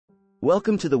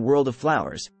Welcome to the world of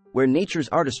flowers, where nature's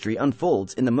artistry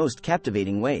unfolds in the most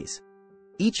captivating ways.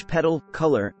 Each petal,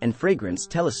 color, and fragrance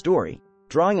tell a story,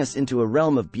 drawing us into a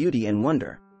realm of beauty and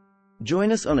wonder.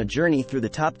 Join us on a journey through the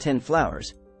top 10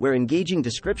 flowers, where engaging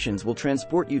descriptions will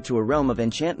transport you to a realm of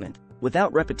enchantment,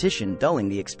 without repetition dulling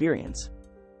the experience.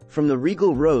 From the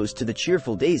regal rose to the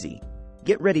cheerful daisy,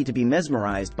 get ready to be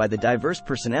mesmerized by the diverse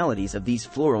personalities of these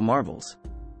floral marvels.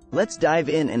 Let's dive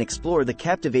in and explore the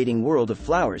captivating world of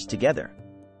flowers together.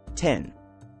 10.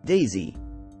 Daisy.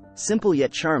 Simple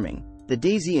yet charming, the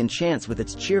daisy enchants with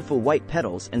its cheerful white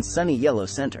petals and sunny yellow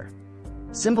center.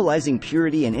 Symbolizing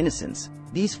purity and innocence,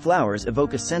 these flowers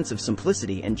evoke a sense of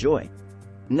simplicity and joy.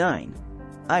 9.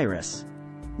 Iris.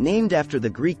 Named after the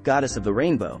Greek goddess of the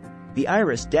rainbow, the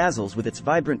iris dazzles with its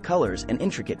vibrant colors and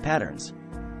intricate patterns.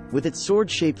 With its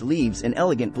sword-shaped leaves and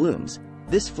elegant blooms,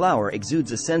 this flower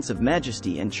exudes a sense of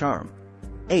majesty and charm.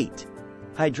 8.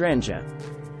 Hydrangea.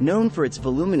 Known for its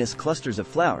voluminous clusters of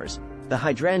flowers, the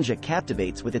hydrangea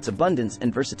captivates with its abundance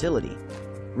and versatility.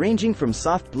 Ranging from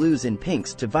soft blues and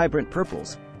pinks to vibrant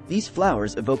purples, these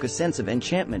flowers evoke a sense of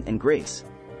enchantment and grace.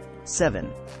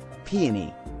 7.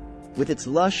 Peony. With its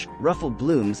lush, ruffled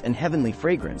blooms and heavenly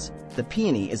fragrance, the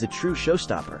peony is a true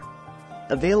showstopper.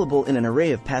 Available in an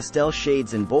array of pastel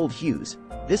shades and bold hues,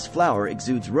 this flower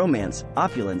exudes romance,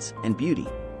 opulence, and beauty.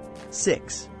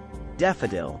 6.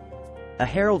 Daffodil. A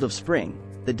herald of spring,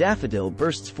 the daffodil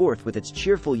bursts forth with its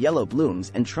cheerful yellow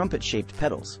blooms and trumpet-shaped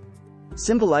petals.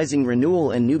 Symbolizing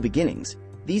renewal and new beginnings,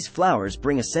 these flowers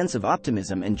bring a sense of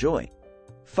optimism and joy.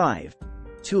 5.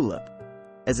 Tulip.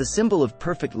 As a symbol of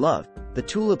perfect love, the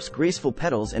tulip's graceful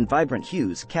petals and vibrant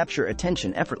hues capture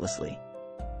attention effortlessly.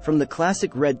 From the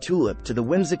classic red tulip to the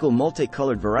whimsical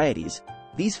multicolored varieties,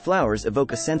 these flowers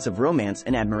evoke a sense of romance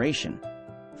and admiration.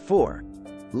 4.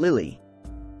 Lily.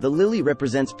 The lily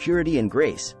represents purity and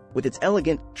grace, with its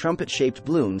elegant, trumpet-shaped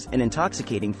blooms and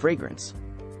intoxicating fragrance.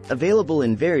 Available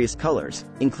in various colors,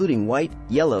 including white,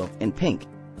 yellow, and pink,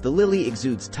 the lily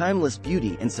exudes timeless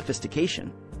beauty and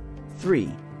sophistication. 3.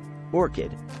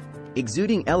 Orchid.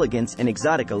 Exuding elegance and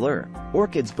exotic allure,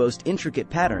 orchids boast intricate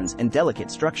patterns and delicate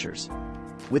structures.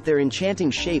 With their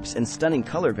enchanting shapes and stunning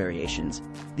color variations,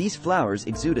 these flowers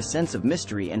exude a sense of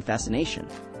mystery and fascination.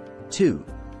 2.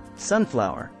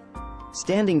 Sunflower.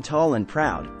 Standing tall and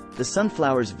proud, the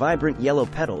sunflower's vibrant yellow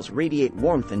petals radiate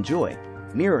warmth and joy,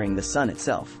 mirroring the sun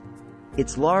itself.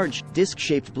 Its large,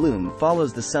 disc-shaped bloom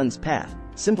follows the sun's path,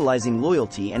 symbolizing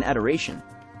loyalty and adoration.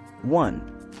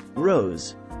 1.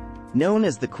 Rose. Known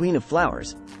as the queen of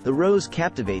flowers, the rose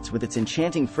captivates with its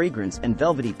enchanting fragrance and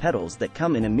velvety petals that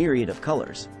come in a myriad of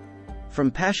colors. From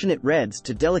passionate reds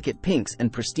to delicate pinks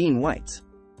and pristine whites.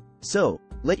 So,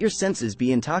 let your senses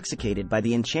be intoxicated by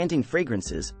the enchanting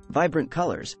fragrances, vibrant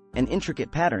colors, and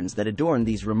intricate patterns that adorn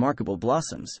these remarkable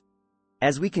blossoms.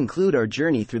 As we conclude our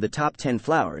journey through the top 10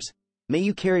 flowers, may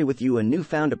you carry with you a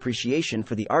newfound appreciation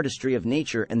for the artistry of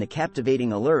nature and the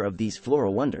captivating allure of these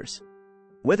floral wonders.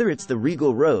 Whether it's the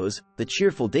regal rose, the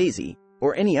cheerful daisy,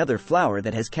 or any other flower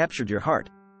that has captured your heart,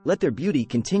 let their beauty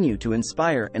continue to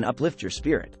inspire and uplift your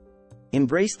spirit.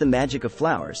 Embrace the magic of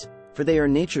flowers, for they are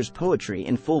nature's poetry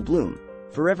in full bloom,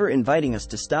 forever inviting us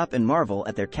to stop and marvel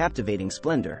at their captivating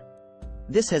splendor.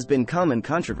 This has been Common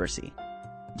Controversy.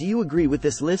 Do you agree with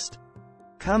this list?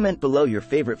 Comment below your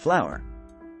favorite flower.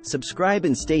 Subscribe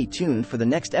and stay tuned for the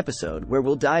next episode where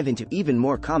we'll dive into even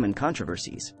more common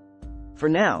controversies. For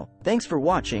now, thanks for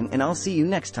watching and I'll see you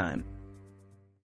next time.